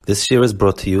This year is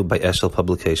brought to you by Eshel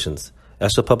Publications.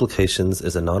 Eshel Publications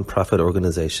is a non-profit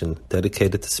organization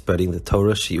dedicated to spreading the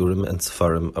Torah, Shiurim, and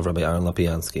Sefarim of Rabbi Aaron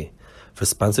Lapiansky. For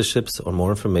sponsorships or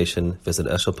more information, visit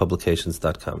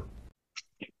eshelpublications.com.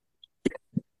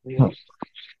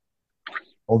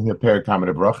 Holding a Perek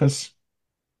Tamid Brachas.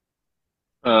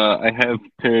 I have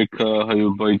Perek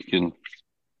HaAvodah.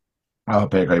 Oh,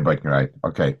 Perek HaAvodah, right?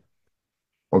 Okay.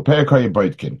 Well, Perek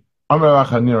HaAvodah. Amar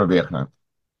Achanir Avechna.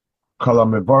 Kol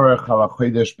HaMevorech Al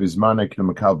HaChodesh Bizmane Kil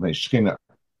Mekal Bnei Shechina.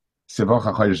 Sevach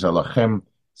HaChodesh Alachem.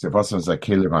 Sevasam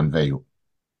Zakele Ranveyu.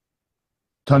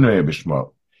 Tanurei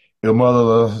Bishmo.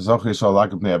 Ilmol Zochis Al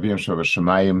Lagab Bnei Avim Shav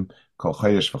Shemayim. Kol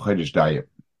Chodesh VaChodesh Dayim.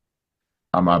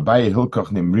 Amar Bayi Hilkoch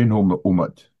Nimrinu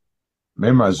Me'umad.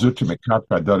 Mema Zuti Mekat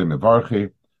Badori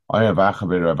Mevarchi. Ayan Vacha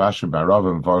V'Ravashi Barav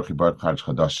Mevarchi Bar Chadsh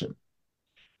Chadashim.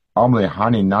 Amle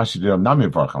Hani Nasidir Nami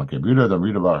Varchan Kebuda the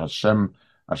Rida Bar Hashem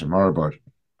Hashem Marabot.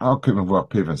 How could we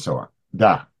work Piv and so on?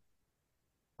 Da.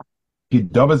 He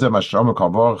doubles them as Shama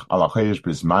Kavar Alachayish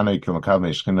Bismane Kilmakav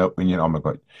Meshkina Union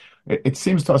Amagot. It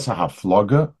seems to us a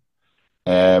flogger,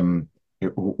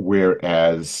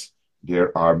 whereas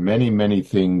there are many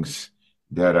things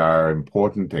that are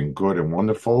important and good and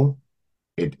wonderful.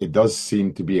 It does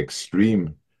seem to be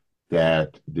extreme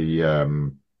that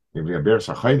it's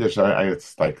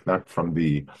like not from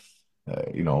the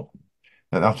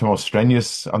not the most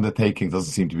strenuous undertaking,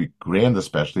 doesn't seem to be grand,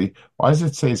 especially. Why does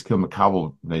it say it's kil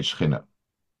makabel bnei shechina?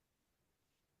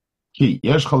 Ki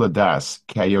yesh chaladas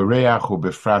kayoreach hu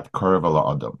befrat korv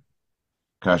ala adam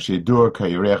kashidur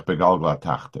kayoreach begalgal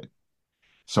tachte.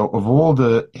 So of all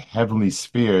the heavenly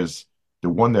spheres, the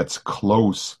one that's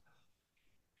close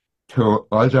to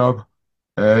Adam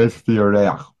is the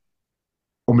Yoreach.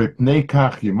 Umipnei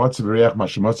kach yimotze b'reach ma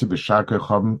shemotze b'shar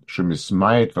kocham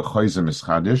shemismayet v'choyze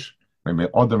mischadish me'me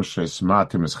Adam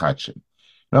sheismate mischadshim.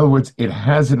 In other words, it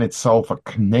has in itself a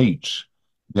knech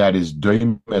that is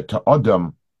doime to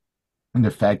Adam in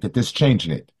the fact that there's change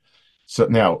in it. So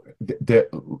now,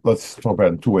 let's talk about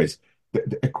it in two ways.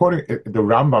 According the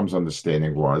Rambam's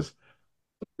understanding was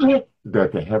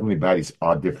that the heavenly bodies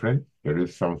are different. There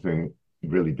is something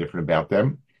really different about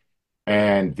them,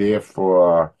 and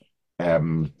therefore,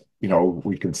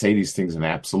 we can say these things in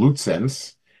an absolute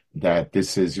sense. That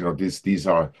this is, these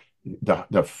are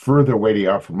the further away they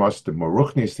are from us, the more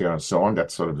ruchnis they are, and so on.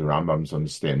 That's sort of the Rambam's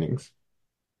understandings.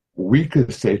 We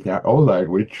could say in our own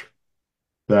language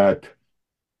that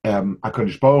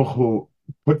HaKadosh Baruch Hu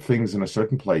put things in a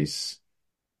certain place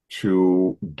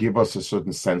to give us a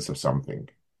certain sense of something.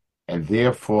 And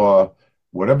therefore,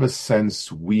 whatever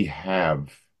sense we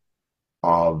have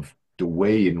of the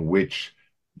way in which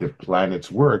the planets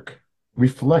work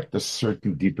reflect a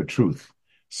certain deeper truth.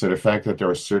 So the fact that there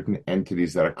are certain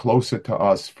entities that are closer to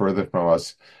us, further from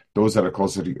us, those that are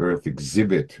closer to the Earth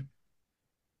exhibit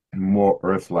more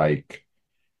Earth-like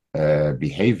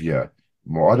behavior,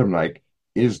 more Adam-like,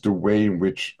 is the way in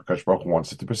which HaKadosh Baruch Hu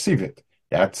wants it to perceive it.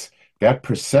 That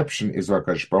perception is what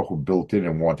HaKadosh Baruch Hu built in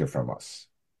and wanted from us.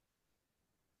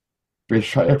 So the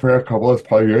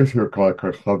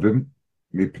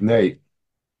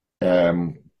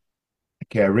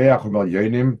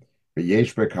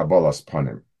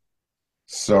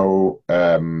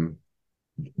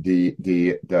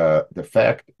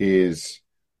fact is,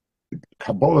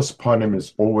 Kabbalah's panim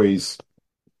is always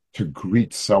to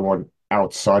greet someone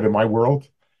outside of my world.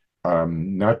 I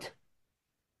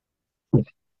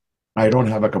don't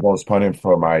have a Kabbalah's panim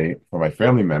for my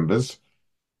family members.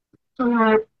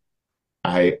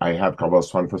 I have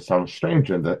Kabbalah's panim for some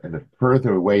stranger, and the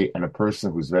further away, and a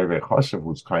person who's very, very chashuv,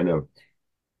 who's kind of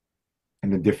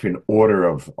in a different order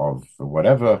of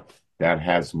whatever, that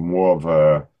has more of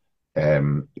a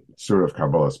sort of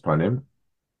Kabbalah's panim.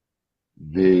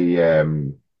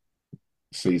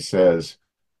 So he says,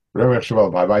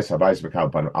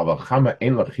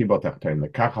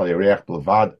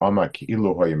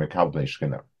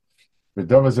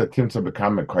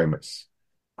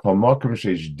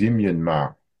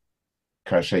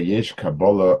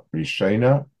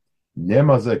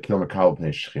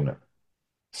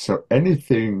 so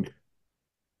anything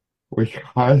which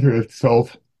has in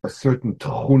itself a certain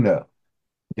tchuna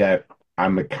that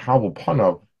I'm a kabel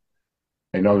panav,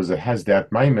 in other words, it has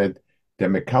that maimed, the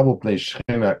Mekabel Pnei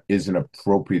Shechina is an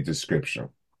appropriate description.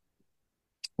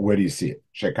 Where do you see it?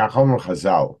 Shekachom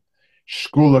Chazal,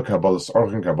 Shkula Kabbalas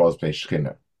Orchen Kabbalas Pnei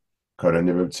Shechina,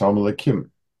 Koranim Tzam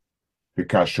Lekim,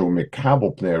 Vikashu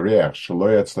Mekabel Pnei Reach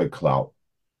Shaloyatz Leklal,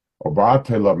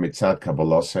 Obatelav Mitzad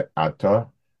Kabbalase Ata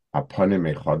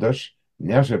Apanim Mechodash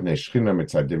Nershev Pnei Shechina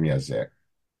Mitzadim Yazeh.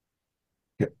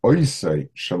 Oisei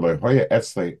Shaloy Hoya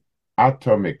Etzle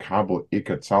Ata Mekabel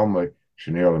Ika Tzalmei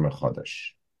Shnei Olam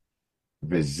Echadash.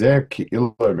 V'zeh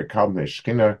ki'ilo mekabnei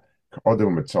Shechina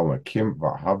k'odem u'metzol nakim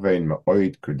v'havein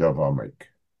ma'oid kudav amek.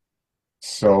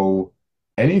 So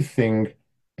anything,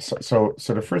 so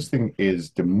the first thing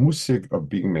is the musig of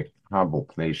being mekabel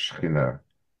pnei Shechina,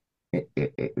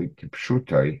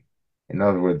 kipshutai, in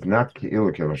other words, not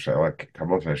ki'ilu like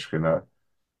kabel pnei Shechina,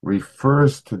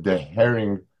 refers to the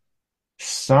herring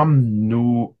some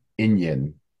new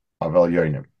inyan of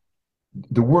Elyonim.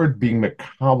 The word being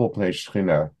mekabel pnei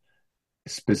Shechina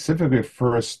specifically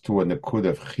refers to a nakuda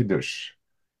of chidush,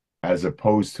 as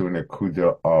opposed to a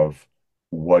nakuda of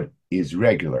what is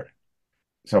regular.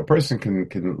 So a person can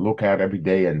look out every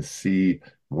day and see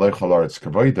Leichalaretz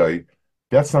Kavoidai.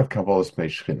 That's not Kabbalah's Pnei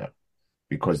Shechina,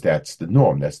 because that's the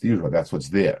norm, that's the usual, that's what's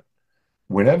there.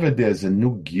 Whenever there's a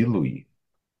new Gilui,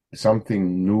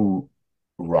 something new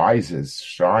rises,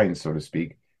 shines, so to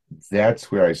speak,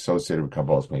 that's where I associate it with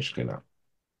Kabbalah's Pnei Shechina.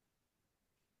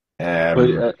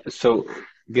 So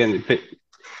again,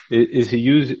 is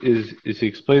he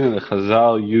explaining that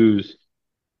Chazal use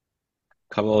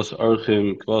Kabbalas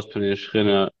Orchim, Kabbalas Pnei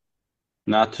Shechina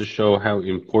not to show how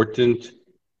important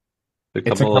the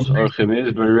It's a Kabbalas combination. Orchim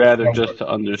is, but rather just to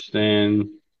understand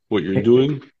what you're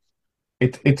doing?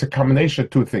 It's a combination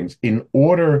of two things. In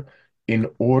order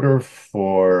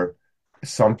for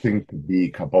something to be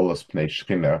Kabbalah's Pnei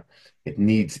Shechina, it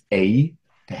needs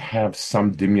to have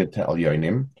some dimya to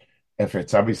Elyonim. If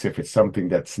it's something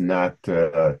that's not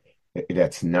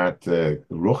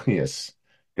ruchnius,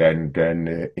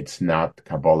 then it's not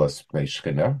Kabbalah's Pnei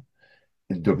Shechina.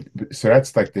 So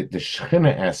that's like the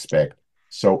Shechina aspect.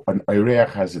 So an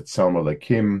Oreach has its Selma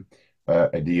Lakim.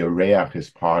 The Oreach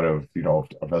is part of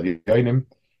of Elyonim.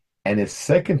 And the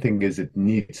second thing is it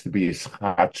needs to be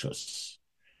ischachus.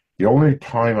 The only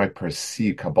time I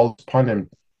perceive Kabbalah's panim,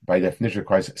 by definition,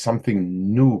 requires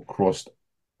something new crossed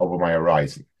over my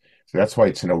horizon. So that's why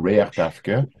it's an oreach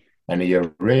dafka, and a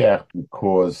oreach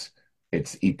because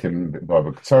it's itim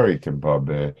babaktsari, itim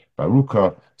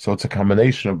baruka. So it's a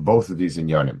combination of both of these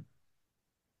inyanim.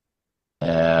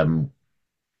 Every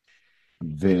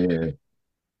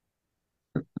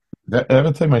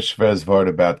time my shver's word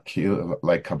about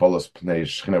like Kabbalah's pnei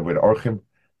Shechina with orchim,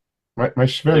 my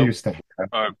shver Nope. used to have.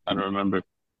 I don't remember.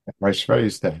 My shver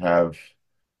used to have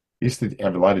a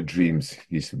lot of dreams.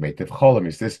 He used to make the cholim.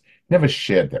 Never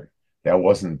shared them. That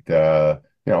wasn't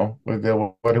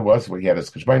what it was. What he had his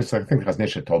kishbain. So I think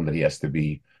Chaznisha told him that he has to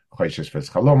be choishes for his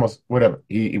chalomos. Whatever.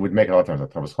 He would make a lot of times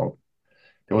at his cholim.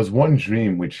 There was one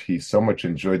dream which he so much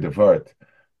enjoyed the vert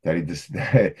that he just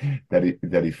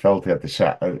that he felt he had to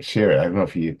share it. I don't know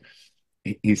if he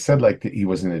said like that he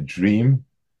was in a dream,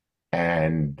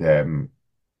 and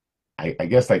I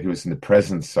guess like he was in the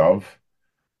presence of,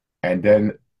 and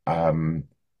then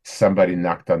somebody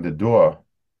knocked on the door,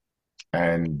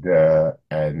 and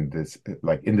this,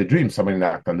 like in the dream somebody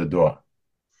knocked on the door.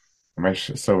 My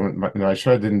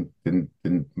shah didn't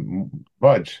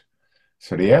budge.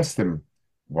 So they asked him,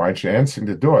 "Why aren't you answering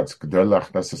the door?" It's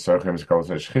Gedolach Nasasarchem is called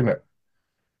Shechina.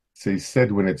 So he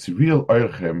said, when it's real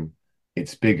Orchim,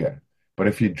 it's bigger. But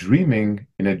if you're dreaming,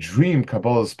 in a dream,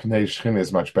 Kabbalah's Pnei Shechina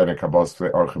is much better than Kabbalah's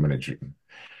Pnei Orchim in a dream.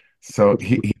 So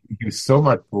he so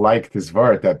much liked his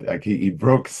word that like he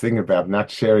broke his thing about not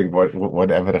sharing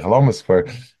whatever the Chalom was for,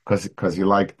 because he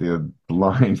liked the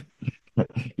line.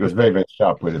 He was very, very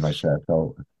sharp with it, my share.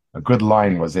 So a good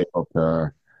line was able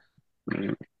to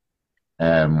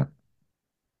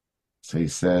so he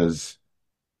says,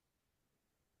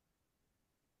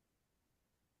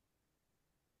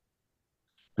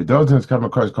 and das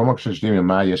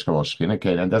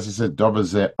ist es dober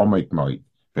ze omit moi.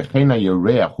 Vechena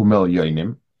yoreach humel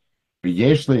yoinim,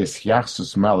 ויש לי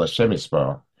יחסוס מעל השם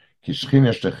יסבר, כי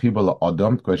שכינה שתחיבה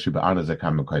לאדם כמו שבאנה זה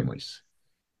כמה קיימוס.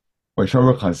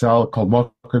 ושאומר חז"ל, כל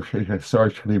מקום שהסר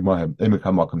שלי מהם, אם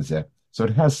כמקום זה. So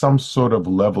it has some sort of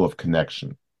level of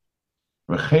connection.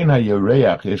 וכן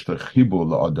הירח יש לו חיבור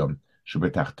לאדם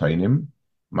שבתחתינים,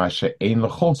 מה שאין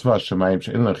לכל צבא השמיים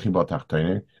שאין לו חיבור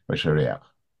תחתינים,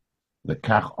 ושריח.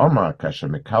 לכך אומר כאשר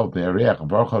מקל בני הירח,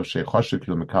 ברוך שחושב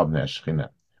כאילו מקל בני השכינה.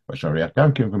 ושריח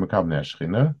גם כאילו מקל בני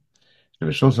השכינה,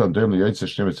 ובשול זה אדם ליועץ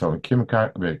השני מצלקים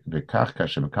וכך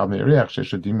כאשר מקל בני הירח,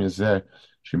 שיש יודעים מזה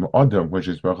שמאדם, כמו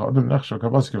שהסברך האדם, נחשב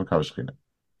כבוס כאילו מקל השכינה.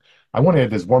 I want to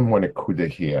add, there's one more nekuda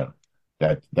here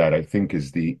that I think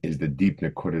is the deep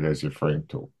nekuda that is referring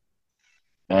to.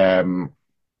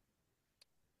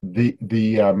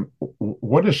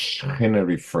 What does Shechina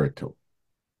refer to?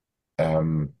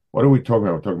 What are we talking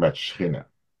about? We're talking about Shechina.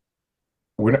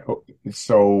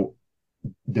 So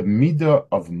the midah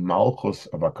of Malchus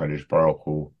of HaKadosh Baruch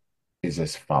Hu is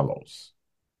as follows.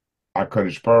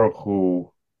 HaKadosh Baruch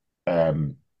Hu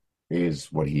um,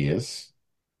 is what he is,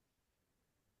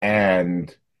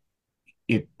 and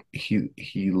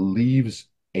he leaves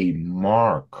a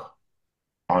mark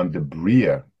on the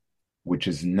Bria, which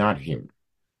is not him.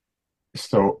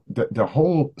 So the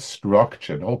whole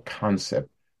structure, the whole concept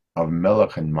of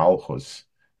Melech and Malchus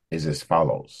is as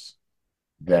follows: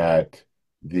 that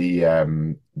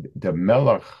the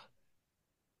Melech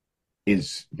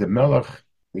is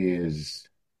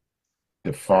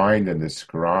defined and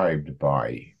described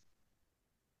by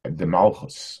the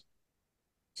Malchus.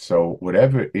 So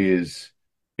whatever is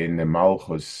in the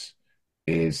Malchus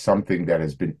is something that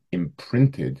has been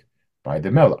imprinted by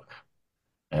the Melech.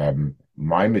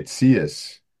 My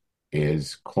Metzias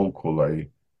is Kol Kulei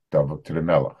Davak to the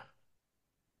Melech.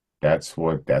 That's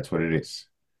what it is.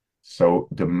 So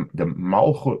the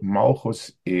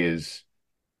Malchus is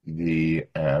the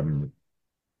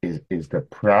is the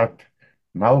prat.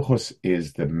 Malchus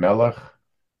is the Melech,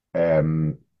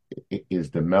 um,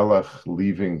 is the Melech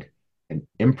leaving an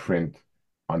imprint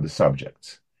on the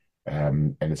subjects,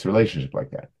 and its relationship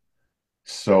like that.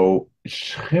 So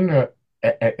Shechina,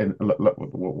 and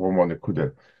one more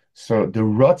nekuda. So the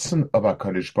ratzon of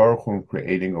HaKadosh Baruch Hu in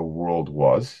creating a world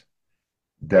was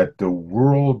that the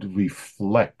world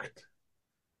reflect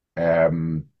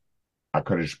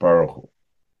HaKadosh Baruch Hu.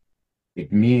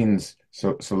 It means,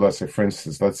 so let's say, for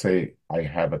instance, let's say I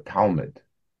have a Talmud.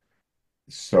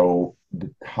 So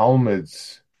the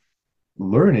Talmud's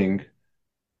learning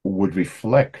would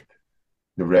reflect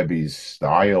the Rebbe's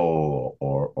style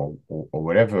or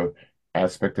whatever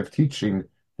aspect of teaching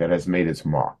that has made its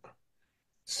mark.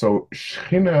 So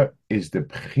Shechina is the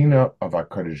Bechina of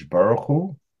HaKadosh Baruch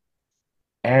Hu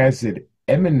as it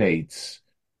emanates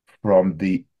from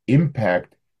the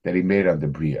impact that he made on the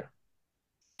Bria.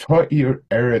 Ta'ir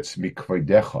Eretz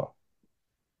Mikvodecha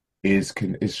is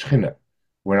Shechina.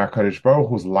 When HaKadosh Baruch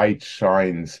Hu's light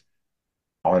shines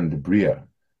on the Bria.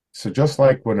 So just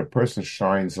like when a person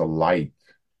shines a light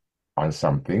on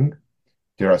something,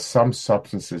 there are some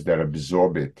substances that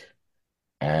absorb it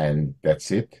and that's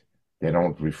it. They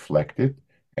don't reflect it.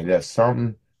 And there are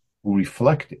some who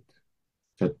reflect it.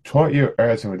 So Ta'ir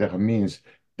Eretz Mikvodecha means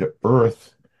the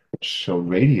earth shall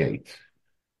radiate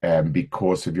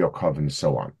because of your covenant and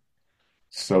so on.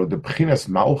 So the B'chinas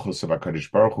Malchus of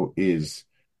HaKadosh Baruch Hu is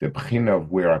the B'china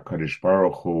of where HaKadosh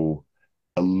Baruch Hu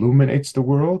illuminates the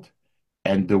world,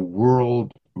 and the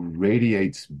world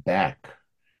radiates back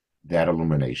that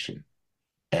illumination,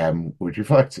 which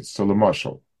reflects it. So,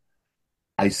 Lamashal,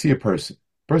 I see a person.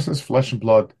 Person's flesh and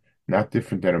blood, not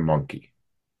different than a monkey.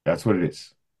 That's what it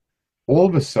is. All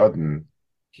of a sudden,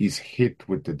 he's hit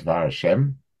with the Dvar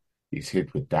Hashem, he's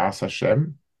hit with Das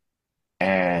Hashem,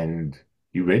 and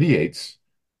he radiates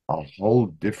a whole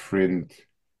different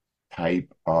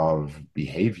type of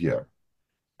behavior,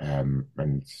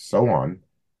 and so on,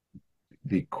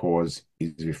 because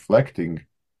he's reflecting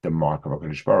the mark of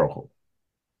HaKadosh Baruch Hu.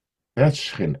 That's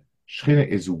Shechina. Shechina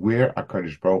is where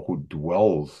HaKadosh Baruch Hu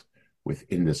dwells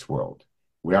within this world,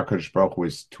 where HaKadosh Baruch Hu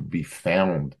is to be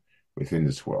found within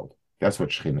this world. That's what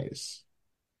Shechina is.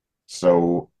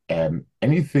 So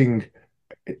anything,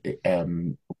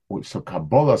 so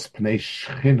Kabbalah's Pnei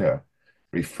Shechina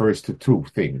refers to two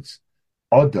things.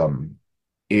 Adam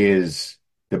is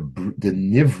the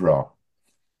Nivra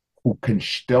who can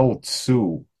stellt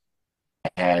zu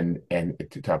and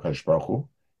to HaKadosh Baruch Hu.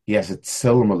 He has a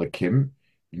tzelem alakim,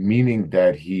 meaning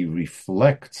that he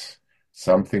reflects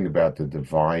something about the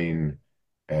divine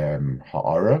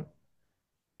ha'ara,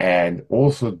 and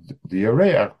also the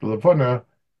Yareach, the Levana,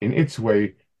 in its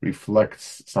way,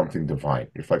 reflects something divine,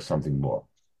 reflects something more.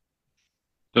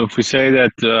 So if we say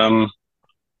that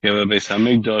you have a Beis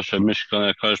Hamikdash, a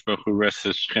Mishkan, HaKadosh Baruch Hu rests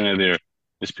his Shechina there,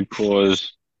 it's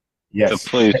because Yes, the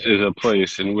place is a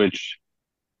place in which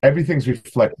everything's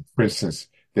reflected. For instance,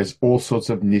 there's all sorts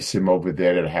of nisim over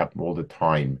there that happen all the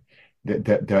time.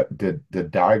 The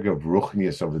dag of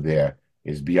ruchnius over there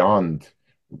is beyond,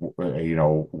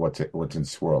 what's in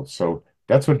this world. So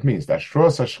that's what it means. The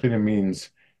Ashros Hashchina means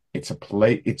it's a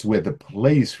place. It's where the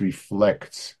place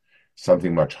reflects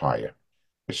something much higher.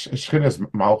 Shchina's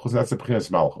malchus. That's the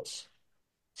B'chinas malchus.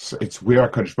 So it's where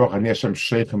HaKadosh Baruch Hu Hashem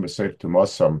sheichem b'seif to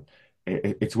masam.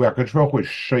 It's where HaKadosh Baruch Hu is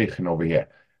sheichin over here.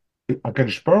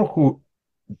 HaKadosh Baruch Hu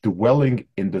dwelling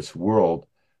in this world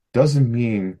doesn't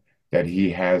mean that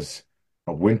he has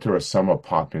a winter or summer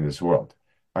pop in this world.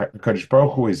 HaKadosh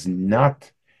Baruch Hu is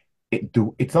not,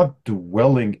 it's not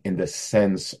dwelling in the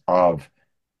sense of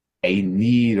a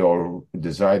need or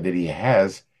desire that he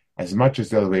has as much as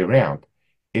the other way around.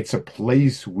 It's a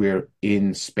place where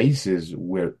in spaces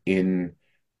where in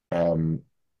a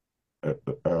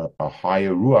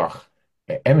higher ruach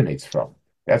emanates from.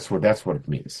 That's what it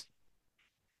means.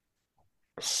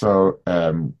 So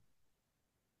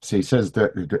he says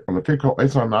that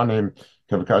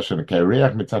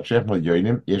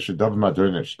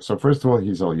so first of all,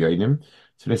 he's al yonim.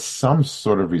 So there's some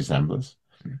sort of resemblance.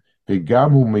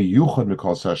 וגם הוא מיוחד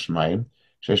מכל השמיים,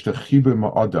 שיש לו חיבור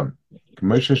מאדם.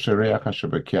 כמו ששריח אשר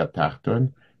בקיא התחתון,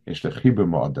 יש לו חיבור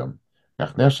מאדם.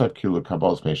 כך נחשב כאילו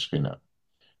קבלת מי שכינה.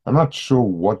 I'm not sure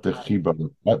what the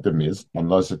chibur adam is,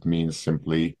 unless it means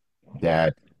simply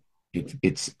that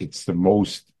it's the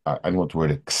most I don't want the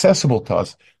word accessible to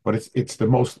us, but it's the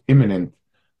most imminent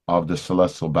of the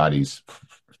celestial bodies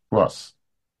for us.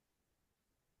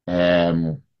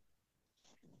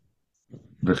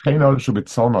 וכן עוד שהוא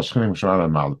בצלם השכינה משמען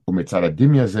המעל, ומצד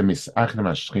הדמיה זה מסעכם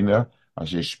השכינה,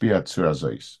 אשר השפיע צור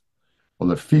הזויס.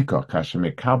 ולפיקה, כאשר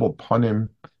מקבל פנים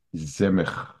זה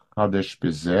מחדש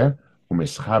בזה,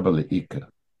 ומסחבר לאיקה.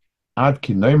 עד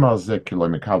כי נאמר זה כי לא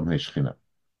מקבל בני שכינה.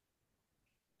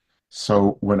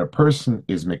 So when a person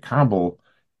is מקבל,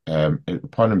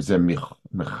 פנים זה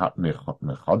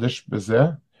מחדש בזה,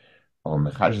 או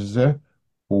מחדש בזה,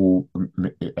 או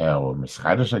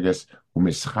מסחדש, I guess,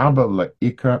 ומסחבר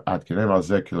לעיקר עד כדי על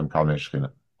זה כאילו מקל מהשכינה.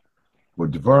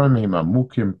 ודברים הם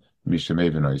עמוקים משמי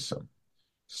ונויסם.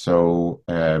 So,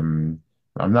 I'm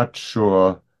not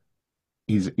sure,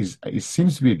 he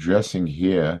seems to be addressing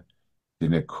here the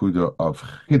nekuda of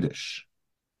chiddush,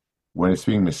 when it's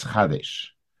being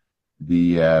mischadesh.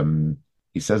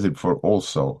 He says it before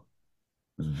also,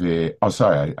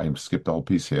 sorry, I skipped the whole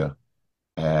piece here.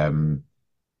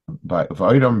 But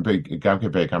Vayram big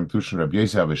gamke big am tushin Rabbi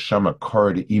Yosef v'shama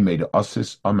kor de ime de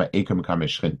asis ama ekem kam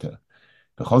eshchinta.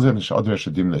 Because of the shadmer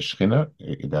shadim leshchina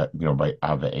that by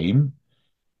aveim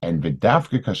and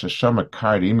v'dafke kashashama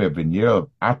kor de ime v'nir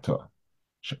ata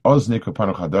she'oz niku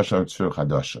panu chadasha tzur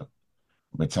chadasha.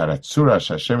 Mitzara tzura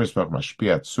shashem yisbach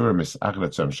mashpia tzur misach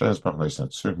letzur mishem yisbach leisna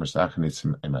tzur misach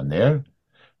nitzim emaner.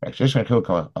 V'akshesh kanchil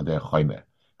kal adeh choyme.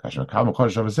 Kashma kal mokor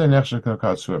shavazeh nechshen kal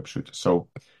tzur pshuta. So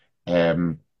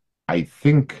I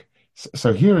think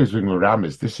so. Here is being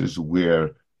Merames. This is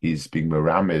where he's being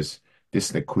Merames.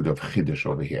 This nekud of chiddush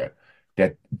over here,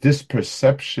 that this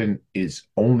perception is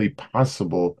only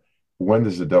possible when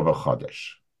there's a davar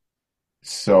chadash.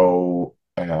 So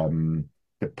the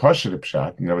pashat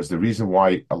pshat, is the reason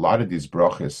why a lot of these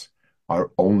brachas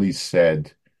are only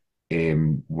said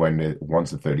when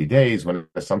once in 30 days, when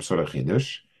there's some sort of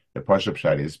chiddush. The pashat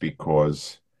pshat is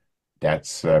because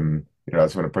that's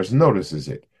that's when a person notices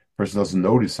it. A person doesn't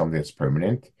notice something that's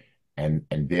permanent, and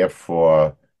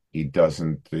therefore he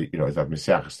doesn't, it's not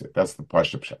misachas it. That's the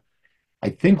pashut pshat. I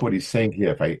think what he's saying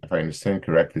here, if I understand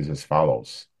correctly, is as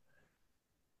follows: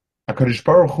 HaKadosh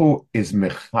Baruch Hu is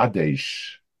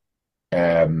mechadesh,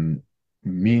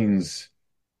 means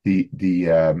the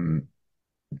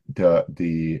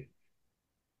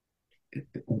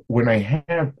when I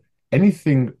have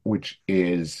anything which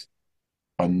is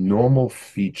a normal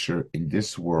feature in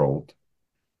this world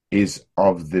is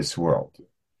of this world,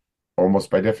 almost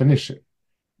by definition.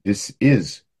 This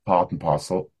is part and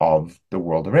parcel of the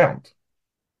world around.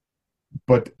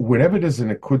 But whenever there's an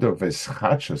akud of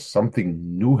eschachos,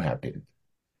 something new happened,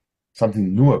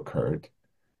 something new occurred,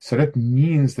 so that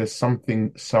means there's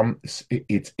something,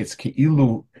 it's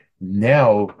keilu,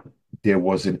 now there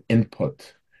was an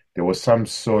input, there was some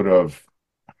sort of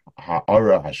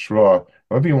ha'ara, hashra,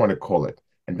 whatever you want to call it.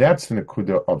 And that's the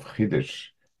nekuda of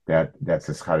chiddush that's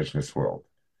a chiddush in this world.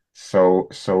 So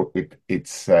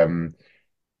it's the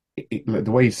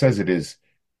way he says it is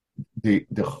the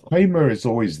chaimer is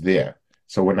always there.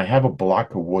 So when I have a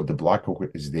block of wood, the block of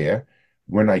wood is there.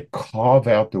 When I carve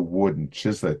out the wood and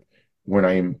chisel it, when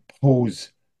I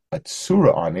impose a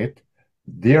tsura on it,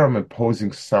 there I'm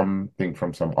imposing something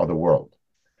from some other world.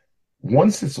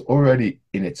 Once it's already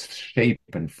in its shape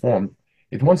and form,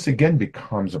 it once again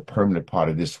becomes a permanent part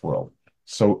of this world.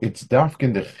 So it's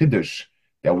dafkin the chiddush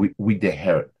that we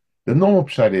deherit. The normal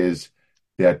pshat is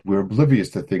that we're oblivious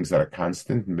to things that are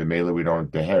constant, and b'meila we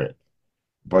don't deherit.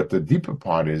 But the deeper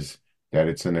part is that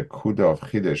it's an akuda of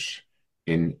chiddush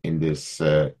in this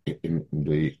in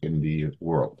the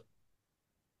world.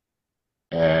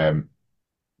 I'm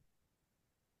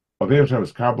sorry,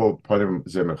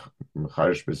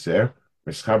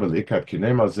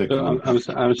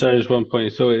 just one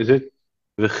point. So is it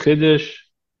the chiddush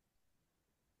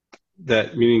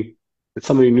that, meaning it's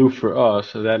something new for us,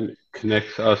 so that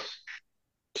connects us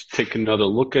to take another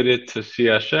look at it to see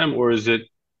Hashem, or is it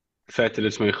the fact that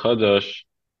it's mechadash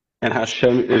and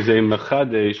Hashem is a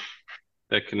mechadesh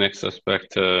that connects us back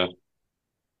to?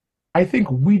 I think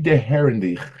we deher in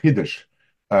the chiddush,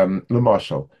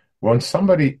 l'mashal. When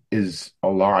somebody is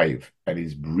alive and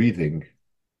he's breathing,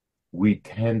 we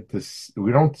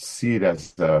don't see it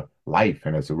as a life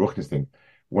and as a ruchnis thing.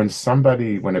 When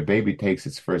a baby takes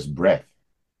its first breath,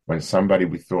 when somebody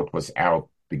we thought was out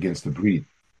begins to breathe,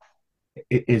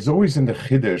 it is always in the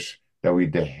chiddush that we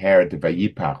deher the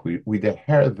vayipach, we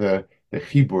deher the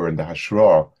chibur and the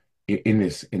hashra in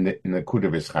the kud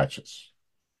of ischachus.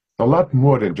 A lot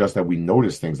more than just that we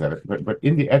notice things but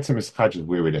in the etzem ischachus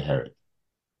where we deher it.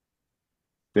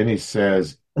 Then he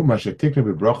says, "Mashetikna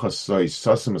b'brachas soy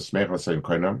sasem esmechla sein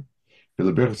koinam,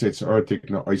 v'leberchas etz or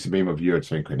tikna oisabim of yurt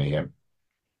sein koinayim,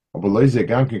 oboloize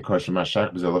gankin kosher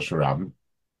mashach b'zel osharabim,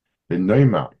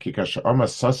 v'noima ki kasher ama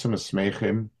sasem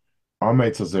esmechim ama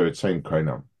etz azer sein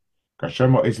koinam, kasher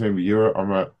ma oisabim yurt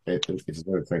ama etz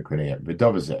azer sein koinayim,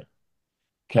 v'davaze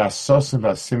ki asasem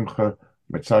v'asimcha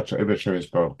mitzat she'ovet shem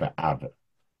yisbarach be'ave,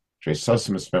 she'e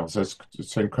sasem esmechla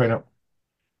sein koinam."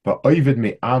 But Ovid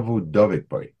me avu David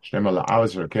boy, shnemal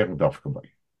la'avos v'rekech dafka boy.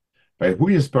 By hu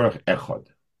yisbarach echad.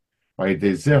 By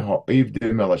dezeh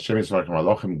ha'oivdim el Hashem yisbarach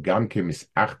malachim gam ke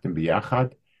misachtim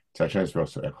biyachad, tzah Hashem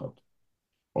yisbarach echad.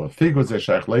 Or figo ze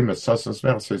shaykh leim esasas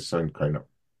verses so in koinam.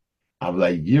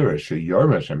 Avla yira she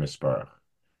yorma Hashem yisbarach.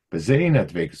 Bezein at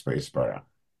vekes by yisbarach.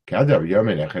 Kadav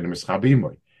yormen echad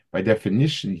mischabimoy. By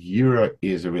definition, yira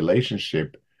is a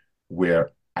relationship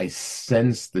where I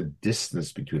sense the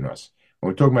distance between us.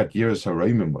 When we're talking about Yiras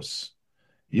HaRoimimus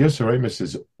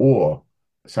is awe.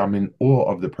 So I'm in awe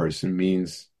of the person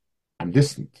means I'm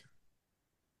distant.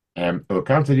 With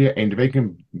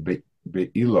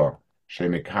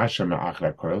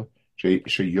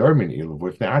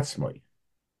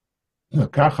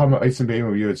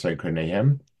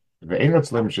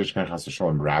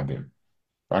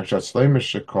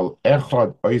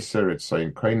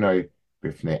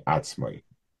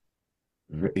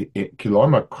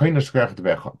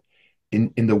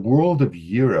the world of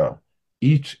Yira,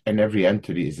 each and every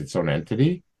entity is its own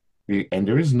entity, and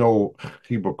there is no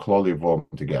chibur klali of all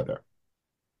together.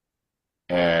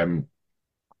 Lekach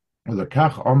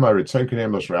Omar Ritzoy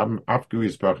Kenem Loshrabim Afgu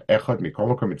Yisbarach Echad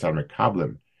Mikolokom Mitzad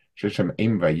Mekablim Sheshem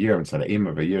Eim Vayir Mitzad Eim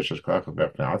Vayir Shesh Kolachot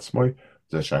Bechne Atzmoy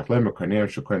Zeshaklem Mekonem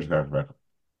Shukon Shkach Bechad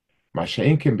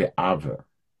Masheinkim Be'ave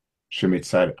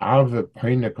Shemitzad Ave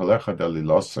Peine Kolechad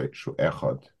Alilosay Shu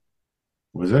Echad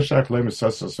when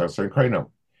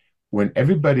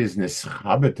everybody is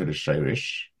neschabet to the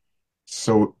shirish,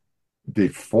 so the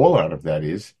fallout of that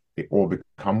is they all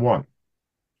become one.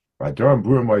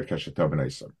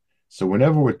 So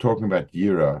whenever we're talking about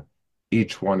Yira,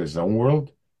 each one is his own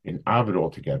world, in Avid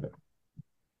altogether.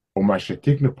 So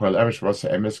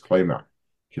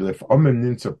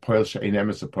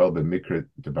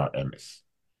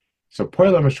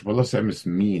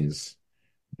means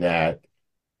that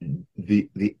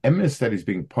the emes that is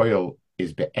being poil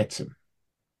is be'etzim.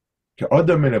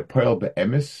 Ke'odam in a poil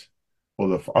be'emes, or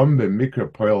lef'am be'mikra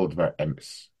poil dvar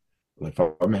emes.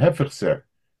 Lef'am hefech zeh,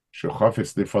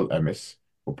 shechafetz lifol emes,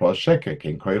 u'poil sheke,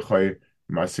 ken koichoi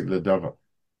masig ledava.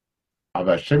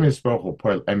 Ava Hashem yisbarach hu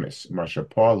poil emes, masha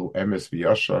poil hu emes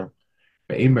v'yosha,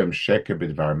 ve'im be'em sheke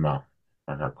b'dvar ma,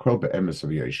 ha'kol be'emes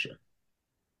v'yosha.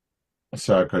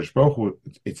 So HaKadosh Baruch Hu,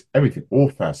 it's everything, all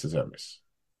facets emes.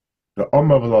 The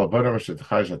Olam of Alvada Mashat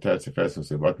Chaysh Atat Sefes and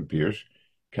Sevatim Pirush,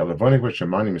 Kalavonik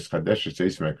Vashamani Mischadesh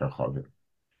Seismek Achavim.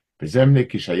 Bezemne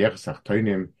Ki Shayech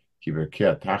Sachtoinim Ki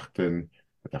Verkei Tachten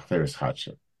V'Tachtei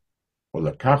Mischatchem.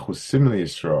 Olakach Hu Simli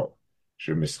Yisrael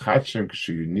Shu Mischatchem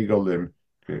Kishu Yunigolim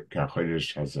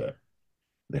K'Achodesh Hazeh.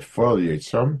 Lefoil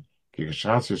Yitzom Ki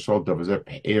K'Shatz Yisrael Davazeh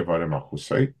Pe'er Varem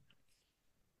Achusay.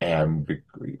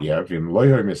 V'im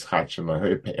Loyoy Mischatchem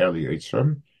Loyoy Pe'er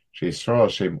Yitzom She Yisrael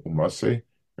Hashem Umaseh.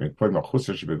 So Kali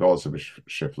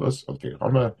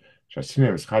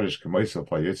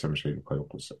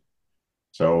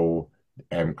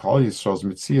Yisrael's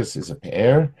Mitzias is a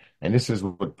pair, and this is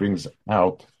what brings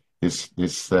out this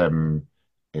Chidush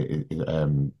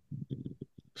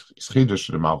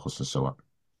to the Malchus and so on.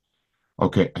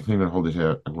 Okay, I think I'm gonna hold it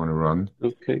here. I want to run.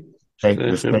 Okay. Thank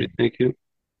you. Thank you.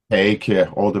 Take care.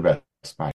 All the best. Bye.